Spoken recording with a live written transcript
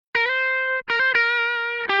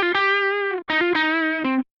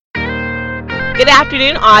Good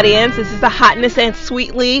afternoon, audience. This is the Hotness and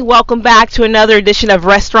Sweetly. Welcome back to another edition of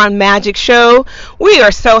Restaurant Magic Show. We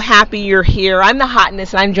are so happy you're here. I'm the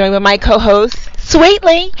Hotness, and I'm joined by my co-host,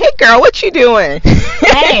 Sweetly. Hey, girl, what you doing?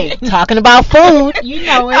 Hey, talking about food. You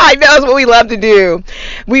know it. I know, it's what we love to do.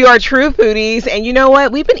 We are true foodies, and you know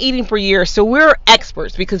what? We've been eating for years, so we're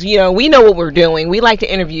experts because, we know what we're doing. We like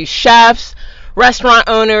to interview chefs, restaurant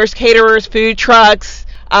owners, caterers, food trucks.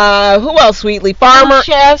 Who else, Sweetly? Farmers.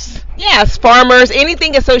 Chefs. Yes, farmers,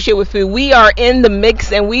 anything associated with food. We are in the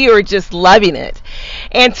mix and we are just loving it.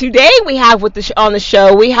 And today we have on the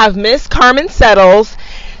show, we have Miss Carmen Settles.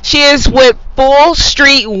 She is with Full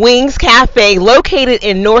Street Wings Cafe located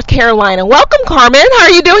in North Carolina. Welcome, Carmen. How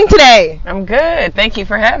are you doing today? I'm good. Thank you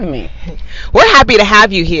for having me. We're happy to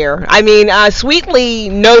have you here. I mean, Sweetly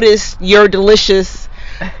noticed your delicious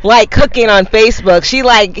cooking on Facebook. She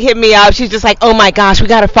hit me up. She's just like, oh my gosh, we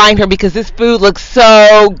gotta find her because this food looks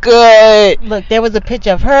so good. Look, there was a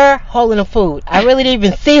picture of her holding the food. I really didn't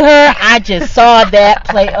even see her. I just saw that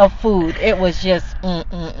plate of food. It was just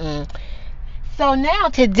So now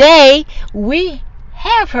today we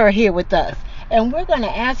have her here with us, and we're gonna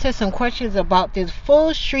ask her some questions about this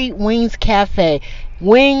Full Street Wings Cafe.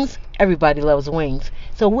 Wings, everybody loves wings.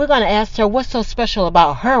 So we're gonna ask her what's so special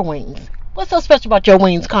about her wings. What's so special about your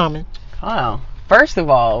wings, Carmen? Wow. First of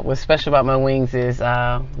all, what's special about my wings is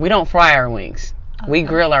we don't fry our wings. Okay. We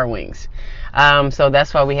grill our wings. So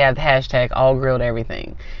that's why we have the hashtag all grilled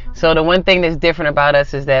everything. Okay. So the one thing that's different about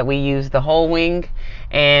us is that we use the whole wing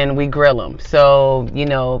and we grill them. So,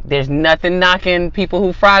 there's nothing knocking people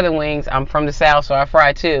who fry the wings. I'm from the South, so I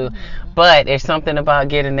fry too. Mm-hmm. But there's something about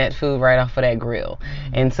getting that food right off of that grill.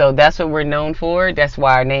 Mm-hmm. And so that's what we're known for. That's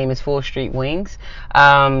why our name is Full Street Wings.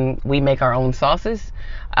 We make our own sauces.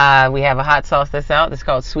 We have a hot sauce that's out. It's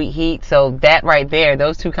called Sweet Heat. So that right there,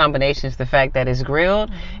 those two combinations, the fact that it's grilled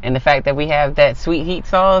mm-hmm. and the fact that we have that Sweet Heat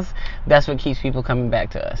sauce, that's what keeps people coming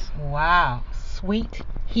back to us. Wow. Sweet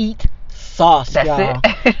Heat sauce, that's y'all.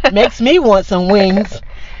 It. Makes me want some wings.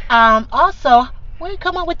 Also, where did you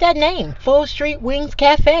come up with that name? Full Street Wings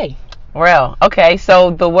Cafe. Well, okay,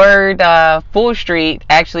 so the word Full Street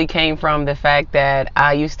actually came from the fact that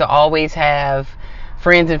I used to always have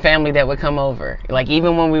friends and family that would come over.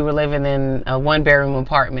 Even when we were living in a one-bedroom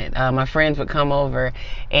apartment, my friends would come over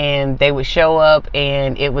and they would show up,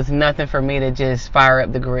 and it was nothing for me to just fire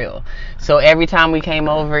up the grill. So every time we came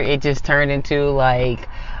over, it just turned into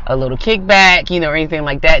a little kickback, or anything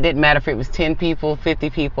like that. It didn't matter if it was 10 people, 50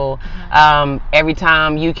 people. Every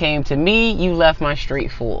time you came to me, you left my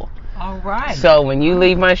street full. All right. So when you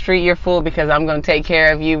leave my street, you're full because I'm going to take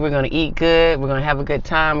care of you. We're going to eat good. We're going to have a good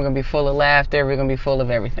time. We're going to be full of laughter. We're going to be full of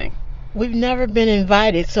everything. We've never been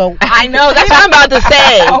invited, so I know, that's what I'm about to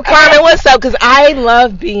say. Okay. Carmen, what's up? Because I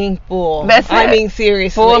love being full. That's it. I mean,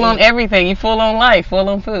 seriously. Full on everything. You full on life, full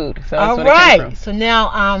on food. So that's all what right. It came from. So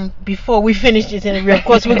now, before we finish this interview, of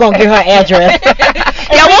course, we're gonna get her address.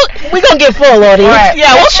 Yeah, we're gonna get full, audience. Right.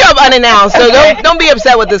 Yeah, we'll show up unannounced. So don't be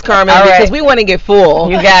upset with this, Carmen, all because right. we want to get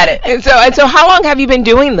full. You got it. And so, how long have you been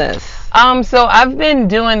doing this? So I've been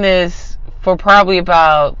doing this for probably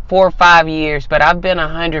about 4 or 5 years, but I've been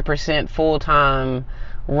 100% full-time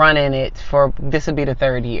running it for, this will be the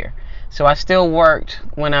 3rd year. So I still worked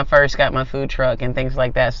when I first got my food truck and things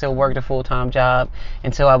like that. Still worked a full-time job,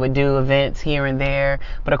 and so I would do events here and there.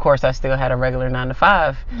 But of course, I still had a regular 9 to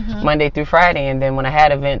 5, mm-hmm. Monday through Friday. And then when I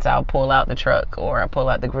had events, I'll pull out the truck or I pull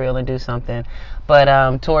out the grill and do something.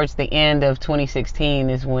 But towards the end of 2016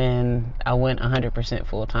 is when I went 100%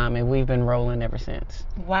 full-time, and we've been rolling ever since.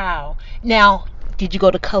 Wow. Now, did you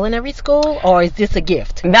go to culinary school, or is this a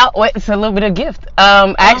gift? No, it's a little bit of gift.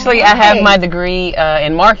 Actually, I have my degree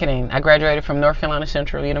in marketing. I graduated from North Carolina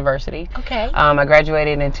Central University. Okay. I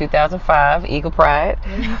graduated in 2005, Eagle Pride.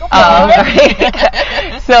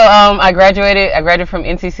 So I graduated from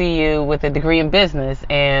NCCU with a degree in business,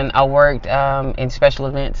 and I worked in special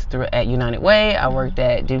events at United Way. I worked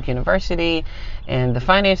at Duke University in the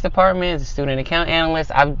finance department as a student account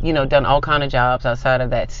analyst. I've done all kind of jobs outside of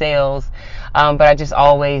that, sales, but I just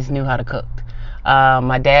always knew how to cook.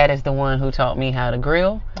 My dad is the one who taught me how to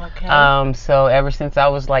grill. Okay. So ever since I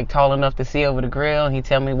was tall enough to see over the grill, and he'd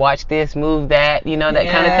tell me, watch this, move that, that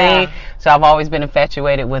kind of thing. So I've always been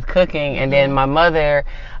infatuated with cooking. And then my mother,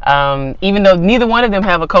 even though neither one of them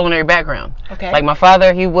have a culinary background. Okay. My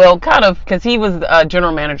father, he will kind of, because he was a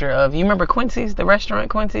general manager of, you remember Quincy's, the restaurant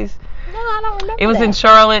Quincy's? No, I don't remember. It was in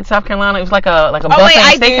Charlotte, South Carolina. It was like a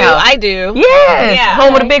buffet steakhouse. I do. Yes. Yeah.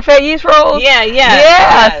 Home of the big fat yeast rolls.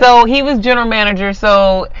 Yeah. So he was general manager.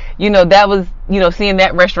 So that was seeing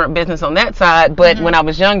that restaurant business on that side. But when I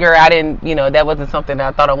was younger, I didn't, that wasn't something that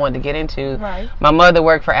I thought I wanted to get into. Right. My mother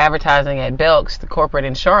worked for advertising at Belk's, the corporate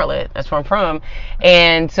in Charlotte. That's where I'm from.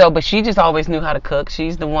 And so, but she just always knew how to cook.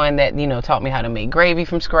 She's the one that, taught me how to make gravy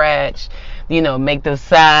from scratch, make those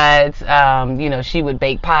sides. She would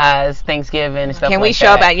bake pies, Thanksgiving and stuff like that. Can we show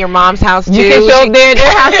up at your mom's house too? You can show up there at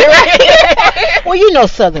their house, right? Well,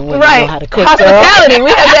 Southern women know how to cook. Hospitality. We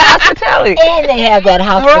have that hospitality. And they have that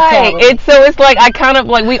hospitality. Right. It's like I kind of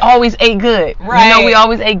like we always ate good. Right. We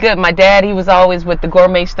always ate good. My dad, he was always with the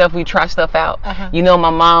gourmet stuff. We try stuff out. My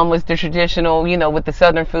mom was the traditional, with the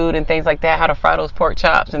Southern food and things like that, how to fry those pork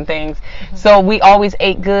chops and things. So we always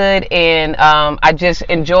ate good, and I just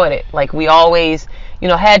enjoyed it. Like we always,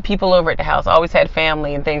 had people over at the house, always had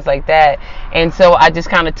family and things like that. And so I just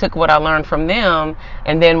kind of took what I learned from them.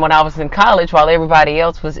 And then when I was in college, while everybody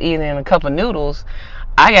else was eating a cup of noodles,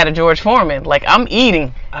 I got a George Foreman. Like I'm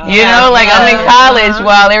eating, I'm in college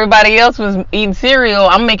while everybody else was eating cereal.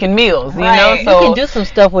 I'm making meals, Right. So you can do some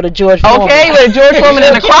stuff with a George Foreman. Okay, with a George Foreman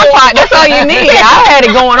in a crock pot, that's all you need. I had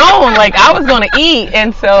it going on. Like I was gonna eat,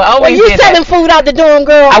 and so I always you did selling that. food out the dorm,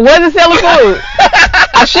 girl? I wasn't selling food.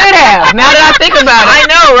 I should have. Now that I think about it, I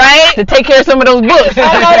know, right? to take care of some of those books.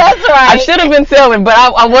 I know, that's right. I should have been selling, but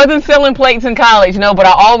I wasn't selling plates in college, But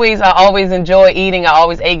I always enjoy eating. I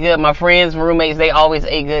always ate good. My friends, roommates, they always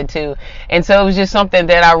ate good too. And so it was just something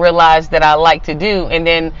that I realized that I like to do. And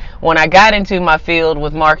then when I got into my field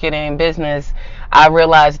with marketing and business, I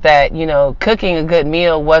realized that, cooking a good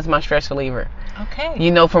meal was my stress reliever.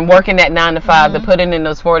 Okay. From working that 9 to 5 to putting in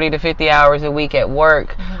those 40 to 50 hours a week at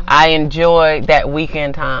work, I enjoy that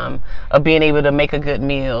weekend time of being able to make a good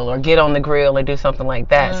meal or get on the grill or do something like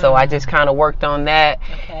that. So I just kind of worked on that,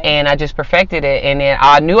 and I just perfected it. And then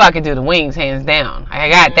I knew I could do the wings hands down. I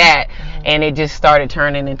got that. And it just started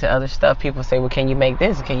turning into other stuff. People say, well, can you make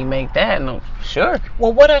this? Can you make that? And I'm sure.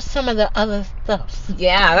 Well, what are some of the other stuffs?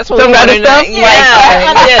 Yeah, that's what Some we other wanted stuff? to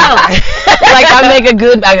Yeah. Like I make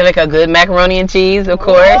a good macaroni and cheese, of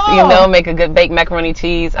course. Make a good baked macaroni and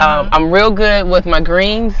cheese. I'm real good with my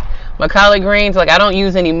greens. My collard greens, like I don't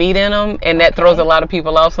use any meat in them, and that throws a lot of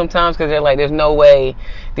people off sometimes because they're like, "There's no way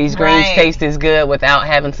these greens taste as good without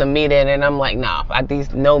having some meat in it." And I'm like, "Nah,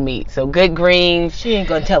 these no meat." So good greens. She ain't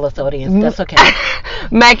gonna tell us, audience. That's okay.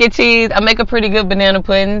 Mac and cheese. I make a pretty good banana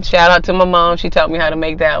pudding. Shout out to my mom. She taught me how to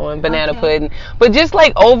make that one, banana pudding. But just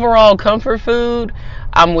like overall comfort food,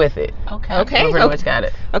 I'm with it. Okay. I pretty much got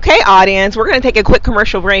it. Okay, audience, we're going to take a quick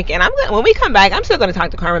commercial break, and when we come back, I'm still going to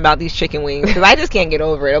talk to Carmen about these chicken wings, because I just can't get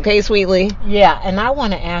over it. Okay, Sweetly? Yeah, and I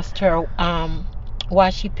want to ask her why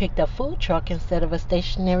she picked a food truck instead of a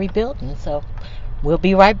stationary building. So we'll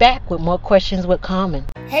be right back with more questions with Carmen.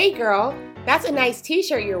 Hey girl, that's a nice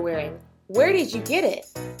t-shirt you're wearing. Where did you get it?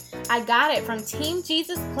 I got it from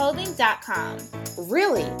TeamJesusClothing.com.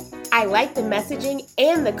 Really? I like the messaging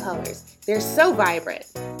and the colors. They're so vibrant.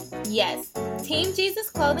 Yes,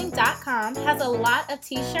 TeamJesusClothing.com has a lot of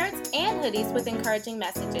t-shirts and hoodies with encouraging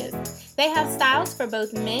messages. They have styles for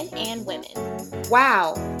both men and women.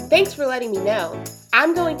 Wow, thanks for letting me know.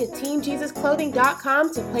 I'm going to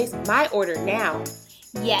TeamJesusClothing.com to place my order now.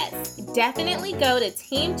 Yes, definitely go to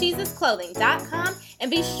TeamJesusClothing.com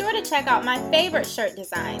and be sure to check out my favorite shirt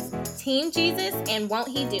designs, Team Jesus and Won't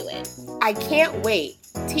He Do It. I can't wait.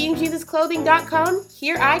 TeamJesusClothing.com,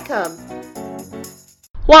 here I come.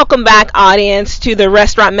 Welcome back, audience, to the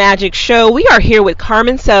Restaurant Magic Show. We are here with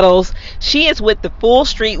Carmen Settles. She is with the Full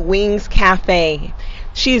Street Wings Cafe.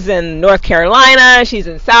 She's in North Carolina. She's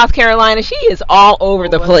in South Carolina. She is all over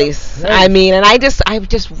the place. I mean, and I just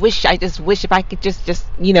wish if I could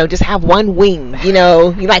just have one wing,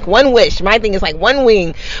 like one wish. My thing is like one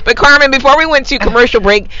wing. But Carmen, before we went to commercial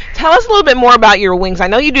break, tell us a little bit more about your wings. I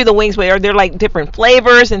know you do the wings, but are there like different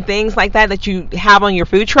flavors and things like that you have on your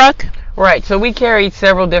food truck? Right. So we carry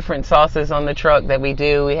several different sauces on the truck that we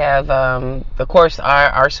do. We have, of course,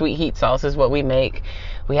 our sweet heat sauce is what we make.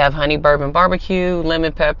 We have honey bourbon barbecue,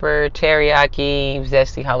 lemon pepper, teriyaki,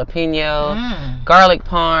 zesty jalapeno, garlic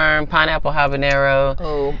parm, pineapple habanero.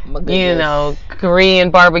 Oh my goodness. Korean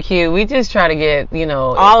barbecue. We just try to get,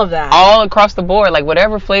 all of that. All across the board. Like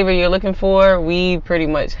whatever flavor you're looking for, we pretty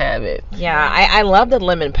much have it. Yeah, I love the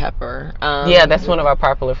lemon pepper. Yeah, that's one of our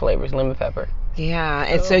popular flavors, lemon pepper. Yeah,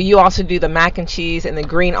 and so you also do the mac and cheese and the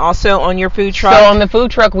green also on your food truck? So on the food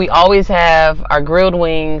truck, we always have our grilled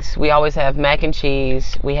wings. We always have mac and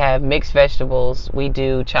cheese. We have mixed vegetables. We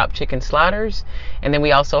do chopped chicken sliders. And then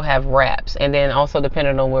we also have wraps. And then also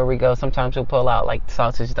depending on where we go, sometimes we'll pull out like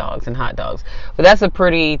sausage dogs and hot dogs. But that's a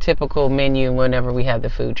pretty typical menu whenever we have the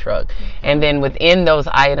food truck. And then within those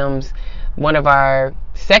items, one of our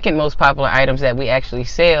second most popular items that we actually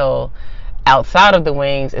sell outside of the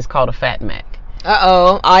wings is called a Fat Mac.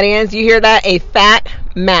 Uh-oh, audience, you hear that? A Fat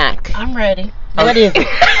Mac. I'm ready. What is it?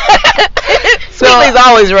 Sweetly's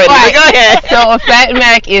always ready. Right. But go ahead. So a Fat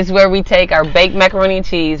Mac is where we take our baked macaroni and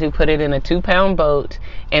cheese, we put it in a 2-pound boat,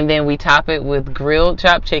 and then we top it with grilled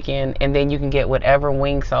chopped chicken, and then you can get whatever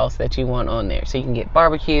wing sauce that you want on there. So you can get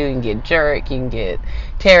barbecue, you can get jerk, you can get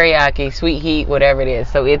teriyaki, sweet heat, whatever it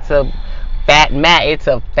is. So it's a Fat Mac. It's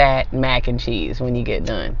a Fat Mac and cheese when you get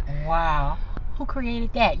done. Wow. Who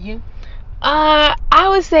created that? You? I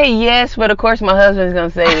would say yes, but of course my husband's gonna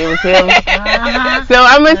say it was him. Uh-huh. So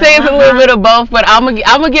I'm gonna say it's a little bit of both, but I'm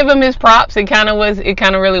gonna give him his props. It kind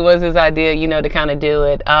of really was his idea, to kind of do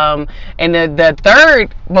it. And the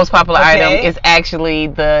third most popular item is actually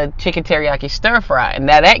the chicken teriyaki stir fry. And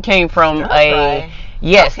now that came from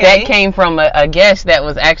that came from a guest that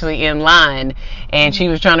was actually in line, and she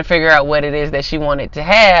was trying to figure out what it is that she wanted to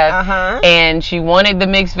have, and she wanted the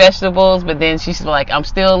mixed vegetables, but then she's like, I'm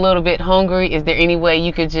still a little bit hungry. Is there any way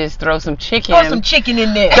you could just throw some chicken? Throw some chicken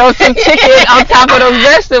in there. Throw some chicken on top of those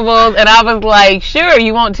vegetables. And I was like, sure,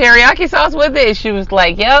 you want teriyaki sauce with it? And she was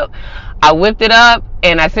like, yep. I whipped it up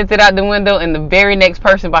and I sent it out the window, and the very next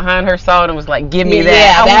person behind her saw it and was like, give me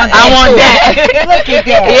that. I want that. Look at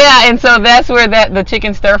that. Yeah, and so that's where the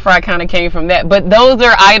chicken stir fry kind of came from that. But those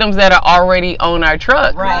are items that are already on our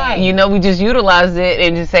truck. Right. We just utilized it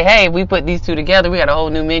and just say, hey, we put these two together, we got a whole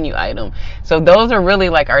new menu item. So those are really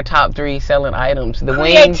like our top 3 selling items. The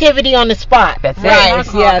creativity on the spot. That's it. Right.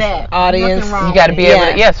 Yes, audience. You got to be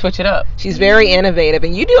able to switch it up. She's very innovative,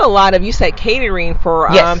 and you do a lot of, you said catering for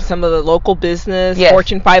some of the local business,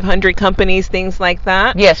 Fortune 500 companies, things like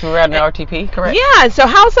that. Yes, we're at an RTP, correct? Yeah, so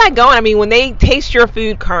how's that going? I mean, when they taste your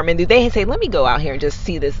food, Carmen, do they say, let me go out here and just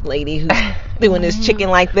see this lady who's doing this chicken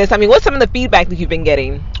like this? I mean, what's some of the feedback that you've been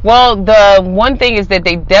getting? Well, the one thing is that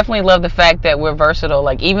they definitely love the fact that we're versatile.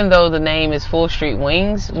 Like, even though the name is Full Street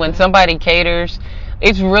Wings, when somebody caters,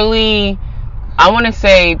 it's really, I want to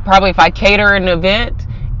say, probably if I cater an event,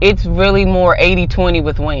 it's really more 80-20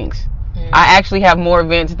 with wings. I actually have more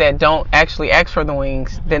events that don't actually ask for the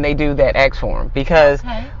wings than they do that ask for them, because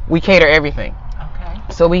we cater everything. Okay.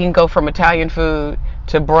 So we can go from Italian food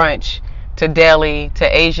to brunch to deli to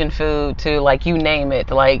Asian food to, like, you name it.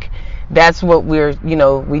 Like, that's what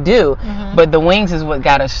we do. But the wings is what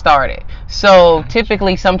got us started. So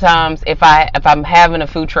typically, sometimes if I'm having a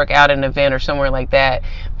food truck out at an event or somewhere like that,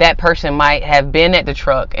 that person might have been at the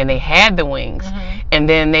truck and they had the wings, and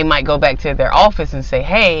then they might go back to their office and say,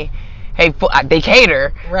 hey, they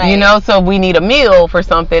cater, so we need a meal for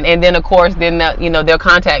something. And then, of course, they'll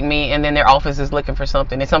contact me, and then their office is looking for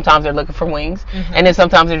something. And sometimes they're looking for wings, and then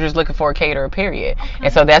sometimes they're just looking for a caterer, period.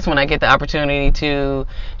 And so that's when I get the opportunity to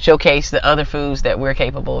showcase the other foods that we're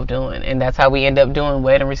capable of doing. And that's how we end up doing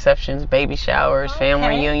wedding receptions, baby showers, family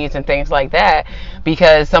reunions, and things like that,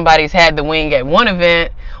 because somebody's had the wing at one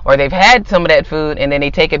event, or they've had some of that food, and then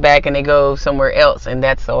they take it back and they go somewhere else. And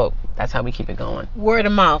that's how we keep it going. Word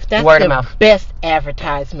of mouth. That's Word the of mouth. Best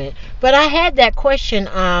advertisement. But I had that question,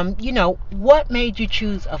 what made you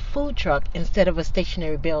choose a food truck instead of a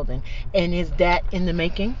stationary building? And is that in the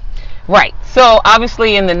making? Right. So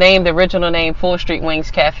obviously in the name, the original name, Full Street Wings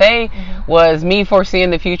Cafe, was me foreseeing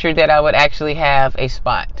the future that I would actually have a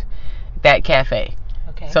spot, that cafe.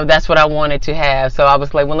 So that's what I wanted to have. So I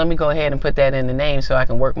was like, well, let me go ahead and put that in the name so I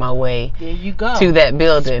can work my way to that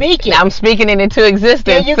building. I'm speaking it into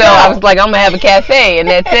existence. So I was like, I'm going to have a cafe, and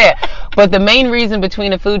that's it. But the main reason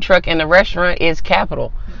between a food truck and a restaurant is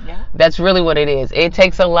capital. That's really what it is. It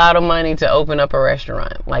takes a lot of money to open up a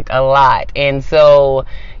restaurant, like a lot. And so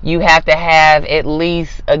you have to have at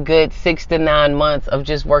least a good 6 to 9 months of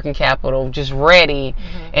just working capital, just ready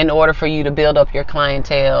in order for you to build up your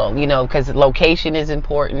clientele, because location is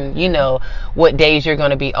important, what days you're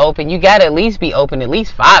going to be open. You got to at least be open at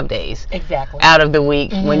least 5 days out of the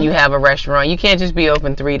week when you have a restaurant. You can't just be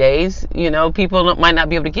open 3 days. People might not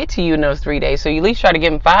be able to get to you in those 3 days. So you at least try to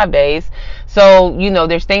give them 5 days. So,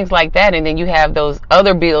 there's things like that. And then you have those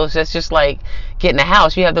other bills that's just like getting a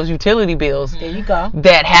house. You have those utility bills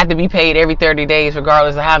that have to be paid every 30 days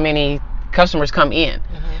regardless of how many customers come in.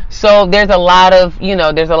 So there's a lot of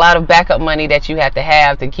backup money that you have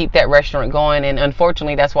to keep that restaurant going. And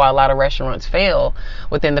unfortunately, that's why a lot of restaurants fail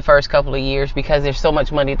within the first couple of years, because there's so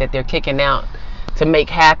much money that they're kicking out to make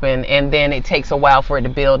happen, and then it takes a while for it to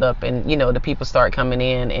build up, and the people start coming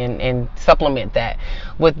in and supplement that.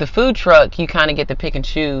 With the food truck, you kind of get to pick and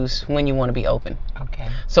choose when you want to be open.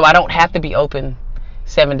 So I don't have to be open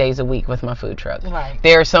 7 days a week with my food truck.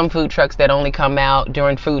 There are some food trucks that only come out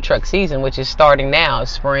during food truck season, which is starting now,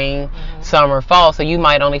 spring, summer, fall. So you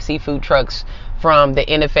might only see food trucks from the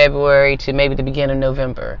end of February to maybe the beginning of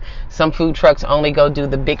November. Some food trucks only go do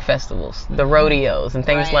the big festivals, the rodeos and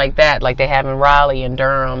things like that, like they have in Raleigh and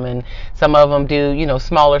Durham, and some of them do, you know,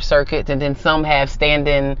 smaller circuits, and then some have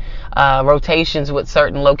stand-in rotations with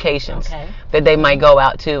certain locations that they might go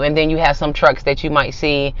out to. And then you have some trucks that you might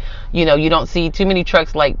see, you know, you don't see too many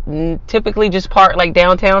trucks like typically just park like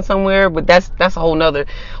downtown somewhere, but that's a whole nother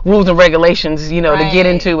rules and regulations, you know, to get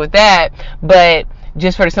into with that. But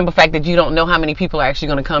just for the simple fact that you don't know how many people are actually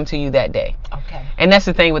going to come to you that day. And that's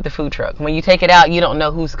the thing with the food truck. When you take it out, you don't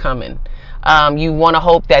know who's coming. You want to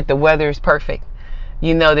hope that the weather is perfect.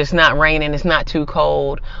 You know, it's not raining, it's not too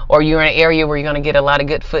cold, or you're in an area where you're going to get a lot of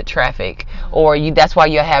good foot traffic, or that's why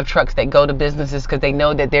you have trucks that go to businesses, because they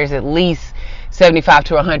know that there's at least 75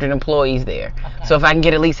 to 100 employees there. So if I can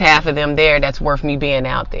get at least half of them there, that's worth me being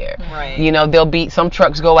out there. You know, some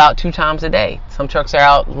trucks go out 2 times a day. Some trucks are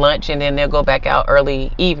out lunch and then they'll go back out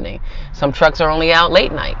early evening. Some trucks are only out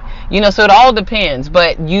late night. You know, so it all depends,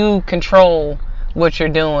 but you control what you're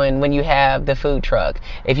doing when you have the food truck.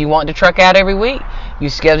 If you want the truck out every week, you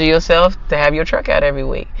schedule yourself to have your truck out every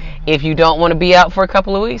week. If you don't want to be out for a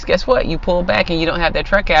couple of weeks, guess what? You pull back and you don't have that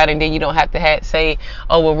truck out, and then you don't have to say,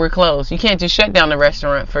 oh, well, we're closed. You can't just shut down the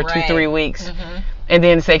restaurant for 2-3 weeks and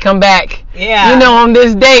then say, come back. You know, on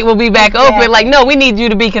this date we'll be back open. Like, no, we need you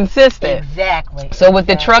to be consistent. So with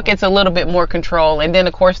the truck, it's a little bit more control. And then,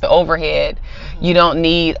 of course, the overhead. You don't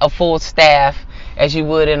need a full staff as you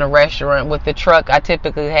would in a restaurant. With the truck, I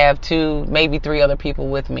typically have 2, maybe 3 other people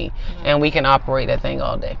with me, and we can operate that thing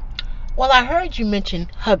all day. Well, I heard you mention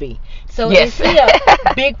hubby. So is he a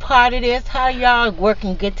big part of this? How y'all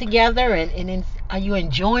working good together, and are you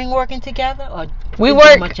enjoying working together, or we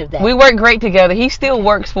work great together. He still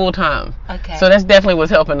works full time. So that's definitely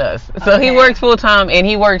what's helping us. So he works full time, and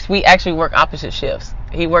we actually work opposite shifts.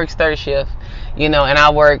 He works third shift, you know, and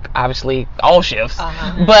I work obviously all shifts.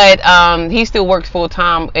 But he still works full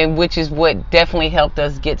time, and which is what definitely helped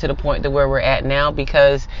us get to the point to where we're at now.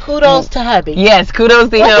 Because kudos to hubby. Yes, kudos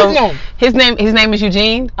to him. His name? His name is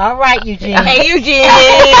Eugene. All right, Eugene. Hey, Eugene.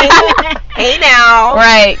 Hey now.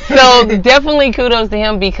 Right. So definitely kudos to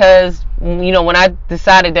him, because you know, when I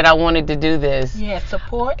decided that I wanted to do this,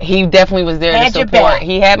 support. He definitely was there to support.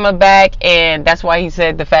 He had my back, and that's why he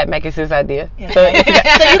said the Fat Mac is his idea. So he can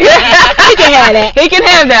have that. He can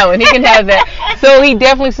have that one. He can have that. So he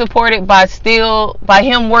definitely supported by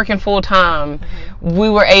him working full time.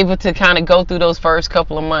 We were able to kind of go through those first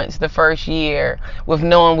couple of months, the first year, with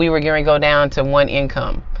knowing we were going to go down to one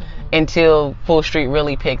income until Full Street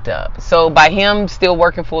really picked up. So by him still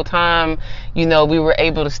working full time, you know, we were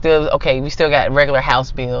able to we still got regular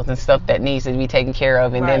house bills and stuff that needs to be taken care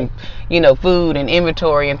of, and then, you know, food and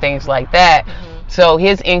inventory and things like that. So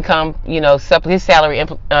his income, you know, his salary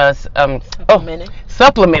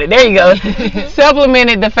supplemented. There you go.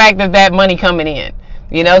 Supplemented the fact of that money coming in.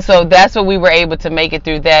 You know, so that's what we were able to make it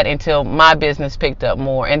through that until my business picked up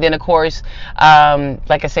more. And then, of course,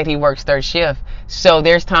 like I said, he works third shift. So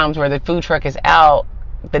there's times where the food truck is out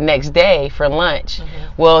the next day for lunch.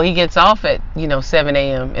 Well, he gets off at, 7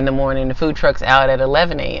 a.m. in the morning. The food truck's out at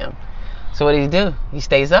 11 a.m. So what does he do? He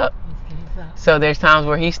stays up. So there's times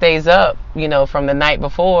where he stays up, from the night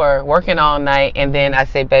before, working all night. And then I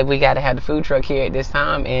say, babe, we got to have the food truck here at this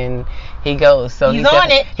time. And he goes. So he's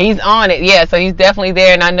on it. He's on it. Yeah. So he's definitely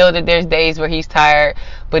there. And I know that there's days where he's tired,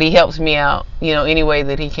 but he helps me out, any way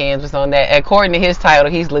that he can. Just on that. According to his title,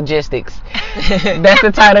 he's logistics. That's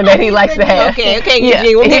the title that he likes to have. Okay,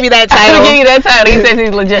 Eugene, we'll give you that title. We'll give you that title. He says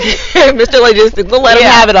he's logistics. Mr. Logistics. We'll let him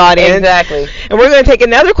have it, audience. Exactly. And we're going to take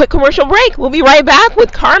another quick commercial break. We'll be right back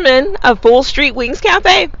with Carmen of Full Street Wings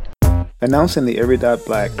Cafe. Announcing the Every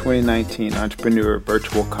Black 2019 Entrepreneur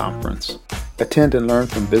Virtual Conference. Attend and learn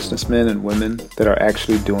from businessmen and women that are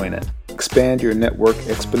actually doing it. Expand your network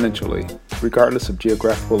exponentially, regardless of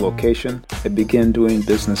geographical location, and begin doing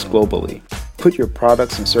business globally. Put your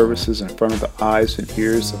products and services in front of the eyes and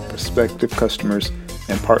ears of prospective customers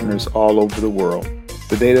and partners all over the world.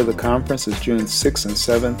 The date of the conference is June 6th and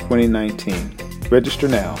 7th, 2019. Register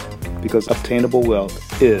now, because obtainable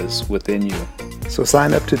wealth is within you. So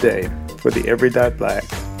sign up today for the Every Black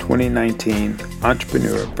 2019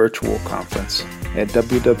 Entrepreneur Virtual Conference at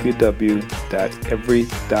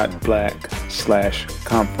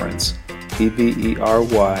www.every.black/conference,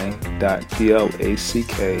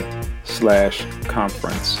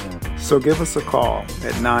 every.black/conference. So give us a call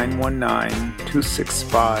at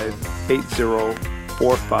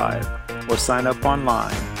 919-265-8045 or sign up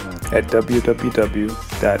online at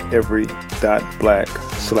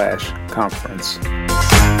www.every.black/conference.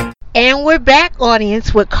 And we're back,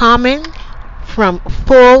 audience, with Carmen from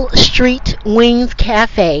Full Street Wings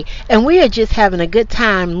Cafe, and we are just having a good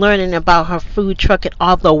time learning about her food truck and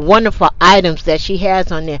all the wonderful items that she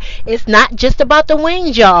has on there. It's not just about the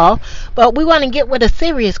wings, y'all, but we want to get with a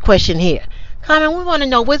serious question here. Carmen, we want to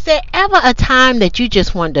know, was there ever a time that you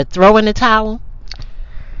just wanted to throw in the towel?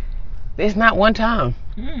 It's not one time.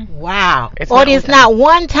 Wow. It's Or not it's one time. not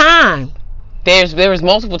one time. There was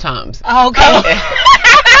multiple times. Okay.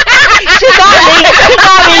 She got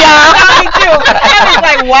me, y'all. Me too. I was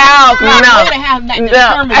like, wow. No. I'm gonna have that No.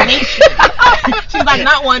 determination. She's like,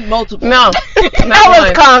 not one, multiple. No, That not was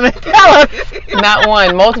one. Carmen. Not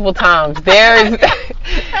one, multiple times.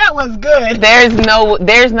 That was good.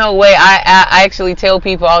 There's no way. I actually tell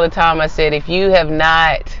people all the time. I said, if you have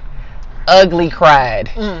not ugly cried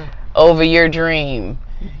over your dream,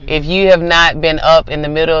 if you have not been up in the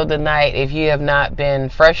middle of the night, if you have not been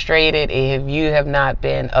frustrated, if you have not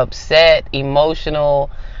been upset,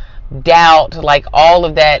 emotional, doubt, like all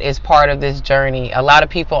of that is part of this journey. A lot of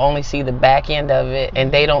people only see the back end of it,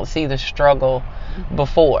 and they don't see the struggle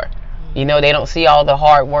before. You know, they don't see all the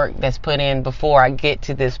hard work that's put in before I get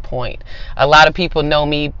to this point. A lot of people know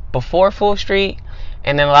me before Full Street,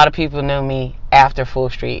 and then a lot of people know me after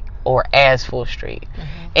Full Street or as Full Street.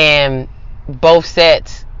 And both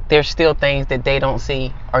sets, there's still things that they don't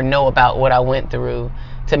see or know about what I went through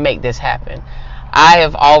to make this happen. I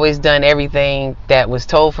have always done everything that was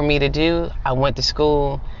told for me to do. I went to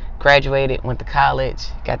school, graduated, went to college,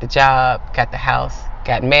 got the job, got the house,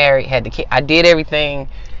 got married, had the kid. I did everything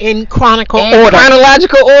In chronological in order.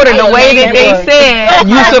 chronological order, the I way love that they that word. said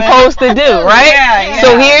you're supposed to do, right? Yeah.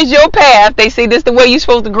 So here's your path. They say this is the way you're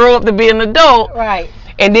supposed to grow up to be an adult. Right.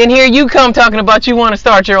 And then here you come talking about you want to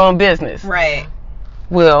start your own business. Right.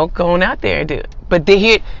 Well, go on out there and do it. But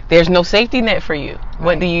there's no safety net for you.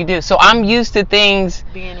 What do you do? So I'm used to things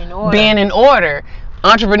Being in order. being in order.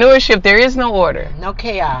 Entrepreneurship, there is no order. No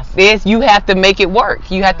chaos. You have to make it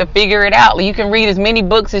work. You have to figure it out. You can read as many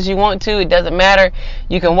books as you want to. It doesn't matter.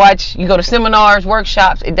 You can you go to seminars,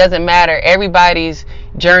 workshops. It doesn't matter. Everybody's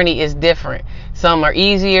journey is different. Some are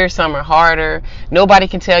easier, some are harder. Nobody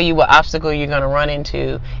can tell you what obstacle you're going to run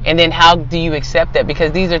into. And then how do you accept that?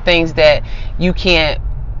 Because these are things that you can't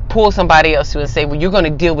pull somebody else to and say, well, you're going to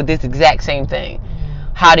deal with this exact same thing.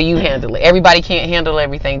 How do you handle it? Everybody can't handle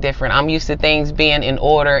everything different. I'm used to things being in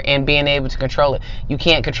order and being able to control it. You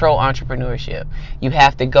can't control entrepreneurship. You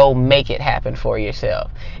have to go make it happen for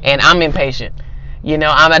yourself. And I'm impatient. You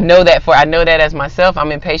know, I know that as myself.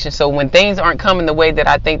 I'm impatient. So when things aren't coming the way that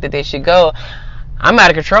I think that they should go, I'm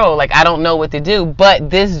out of control. Like, I don't know what to do.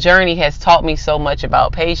 But this journey has taught me so much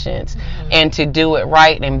about patience and to do it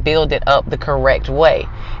right and build it up the correct way.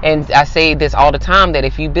 And I say this all the time, that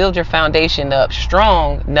if you build your foundation up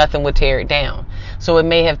strong, nothing will tear it down. So it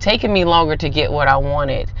may have taken me longer to get what I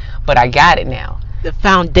wanted, but I got it now. The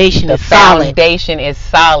foundation The is solid. foundation is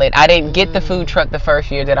solid. I didn't get the food truck the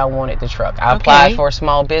first year that I wanted the truck. I applied for a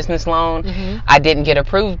small business loan. I didn't get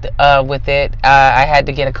approved with it. I had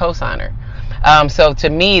to get a cosigner. So to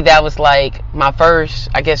me, that was like my first,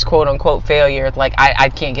 I guess, quote unquote failure. Like, I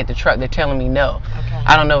can't get the truck. They're telling me no.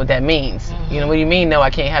 I don't know what that means. You know, what do you mean no, I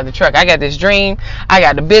can't have the truck? I got this dream. I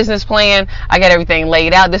got the business plan. I got everything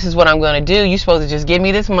laid out. This is what I'm going to do. You're supposed to just give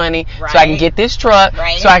me this money so I can get this truck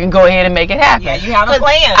so I can go ahead and make it happen. Yeah, you have a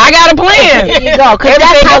plan. I got a plan. There you go. Because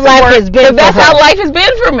that's how life has been for That's her. how life has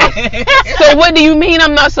been for me. So what do you mean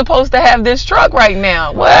I'm not supposed to have this truck right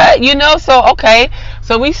now? What? You know, so okay.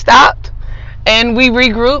 So we stopped and we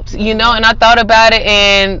regrouped, you know, and I thought about it,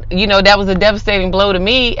 and, you know, that was a devastating blow to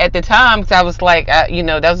me at the time, because I was like, you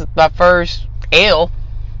know, that was my first L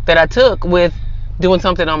that I took with doing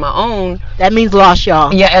something on my own. That means loss,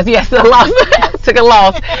 y'all. Yes, a loss. Took a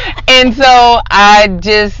loss. And so I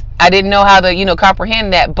didn't know how to, you know,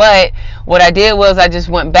 comprehend that. But what I did was I just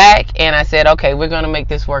went back and I said, okay, we're going to make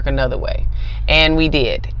this work another way. And we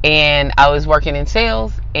did. And I was working in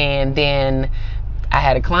sales, and then I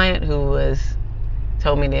had a client who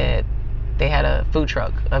told me that they had a food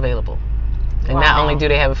truck available. And not only do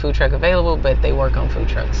they have a food truck available, but they work on food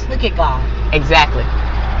trucks. Look at God. Exactly.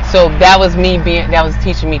 So that was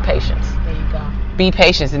teaching me patience. There you go. Be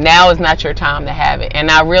patient. Now is not your time to have it.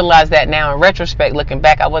 And I realize that now in retrospect, looking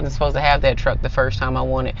back, I wasn't supposed to have that truck the first time I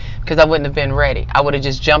wanted, because I wouldn't have been ready. I would have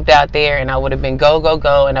just jumped out there and I would have been go,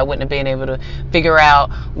 and I wouldn't have been able to figure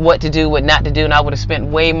out what to do, what not to do, and I would have spent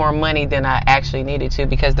way more money than I actually needed to,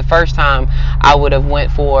 because the first time I would have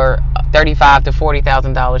went for $35,000 to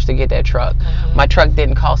 $40,000 to get that truck. My truck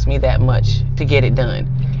didn't cost me that much to get it done,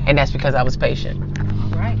 and that's because I was patient.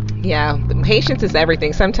 All right. Yeah, the patience is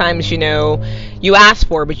everything. Sometimes, you ask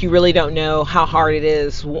for it, but you really don't know how hard it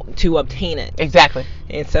is to obtain it. Exactly.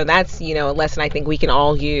 And so that's, a lesson I think we can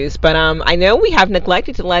all use. But I know we have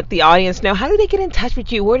neglected to let the audience know, how do they get in touch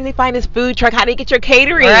with you? Where do they find this food truck? How do they get your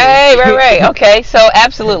catering? Right. Okay, so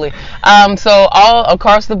absolutely. So all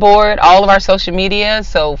across the board, all of our social media,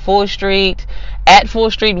 so Full Street, at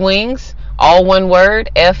Full Street Wings, all one word,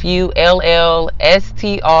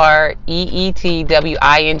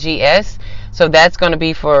 FULLSTREETWINGS. So that's going to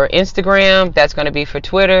be for Instagram. That's going to be for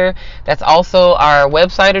Twitter. That's also our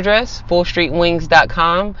website address,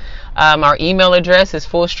 fullstreetwings.com. Our email address is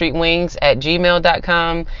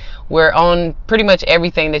fullstreetwings@gmail.com. We're on pretty much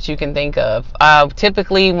everything that you can think of.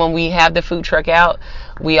 Typically, when we have the food truck out,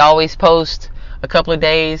 we always post a couple of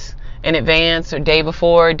days in advance or day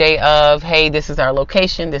before, day of, hey, this is our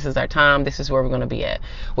location, this is our time, this is where we're going to be at.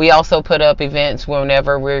 We also put up events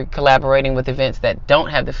whenever we're collaborating with events that don't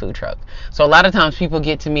have the food truck. So a lot of times people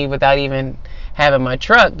get to me without even having my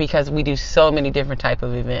truck, because we do so many different type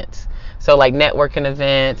of events. So like networking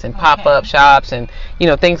events and pop-up shops and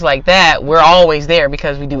things like that. We're always there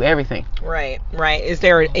because we do everything. Right. Is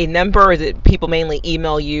there a number, or is it people mainly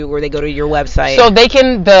email you, or they go to your website? So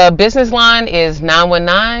the business line is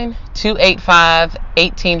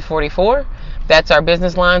 919-285-1844. That's our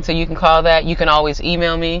business line, so you can call that. You can always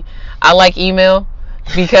email me. I like email,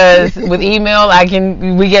 because with email we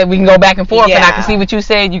can go back and forth, and I can see what you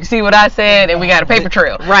said, you can see what I said, and we got a paper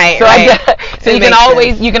trail. Right. So you can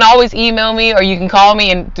always email me, or you can call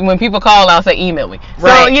me, and when people call, I'll say email me.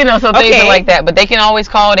 Right. So things are like that. But they can always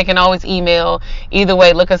call, they can always email. Either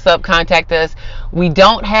way, look us up, contact us. We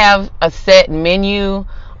don't have a set menu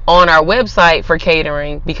on our website for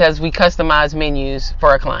catering, because we customize menus for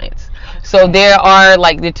our clients. So there are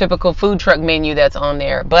like the typical food truck menu that's on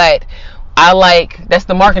there, but that's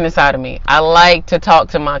the marketing side of me. I like to talk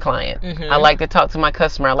to my client. I like to talk to my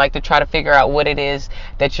customer. I like to try to figure out what it is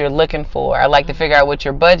that you're looking for. I like to figure out what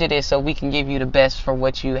your budget is, so we can give you the best for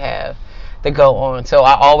what you have to go on. So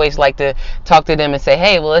I always like to talk to them and say,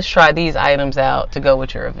 hey, well, let's try these items out to go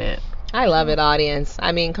with your event. I love it, audience.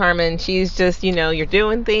 I mean, Carmen, she's just, you're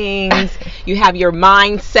doing things. You have your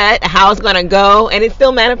mindset, how it's going to go, and it's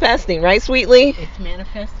still manifesting, right, Sweetly? It's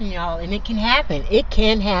manifesting, y'all, and it can happen. It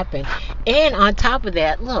can happen. And on top of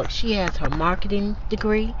that, look, she has her marketing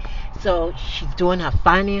degree, so she's doing her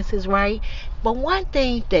finances right. But one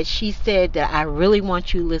thing that she said that I really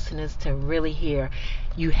want you listeners to really hear,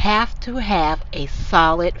 you have to have a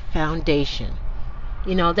solid foundation.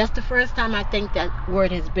 That's the first time I think that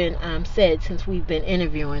word has been said since we've been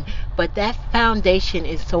interviewing. But that foundation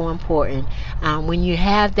is so important. When you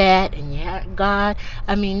have that and you have God,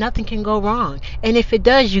 nothing can go wrong. And if it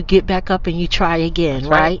does, you get back up and you try again,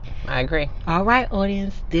 right? I agree. All right,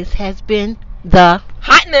 audience. This has been the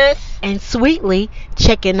Hotness and Sweetly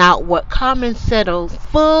checking out what Carmen Settles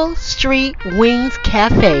Full Street Wings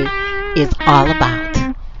Cafe is all about.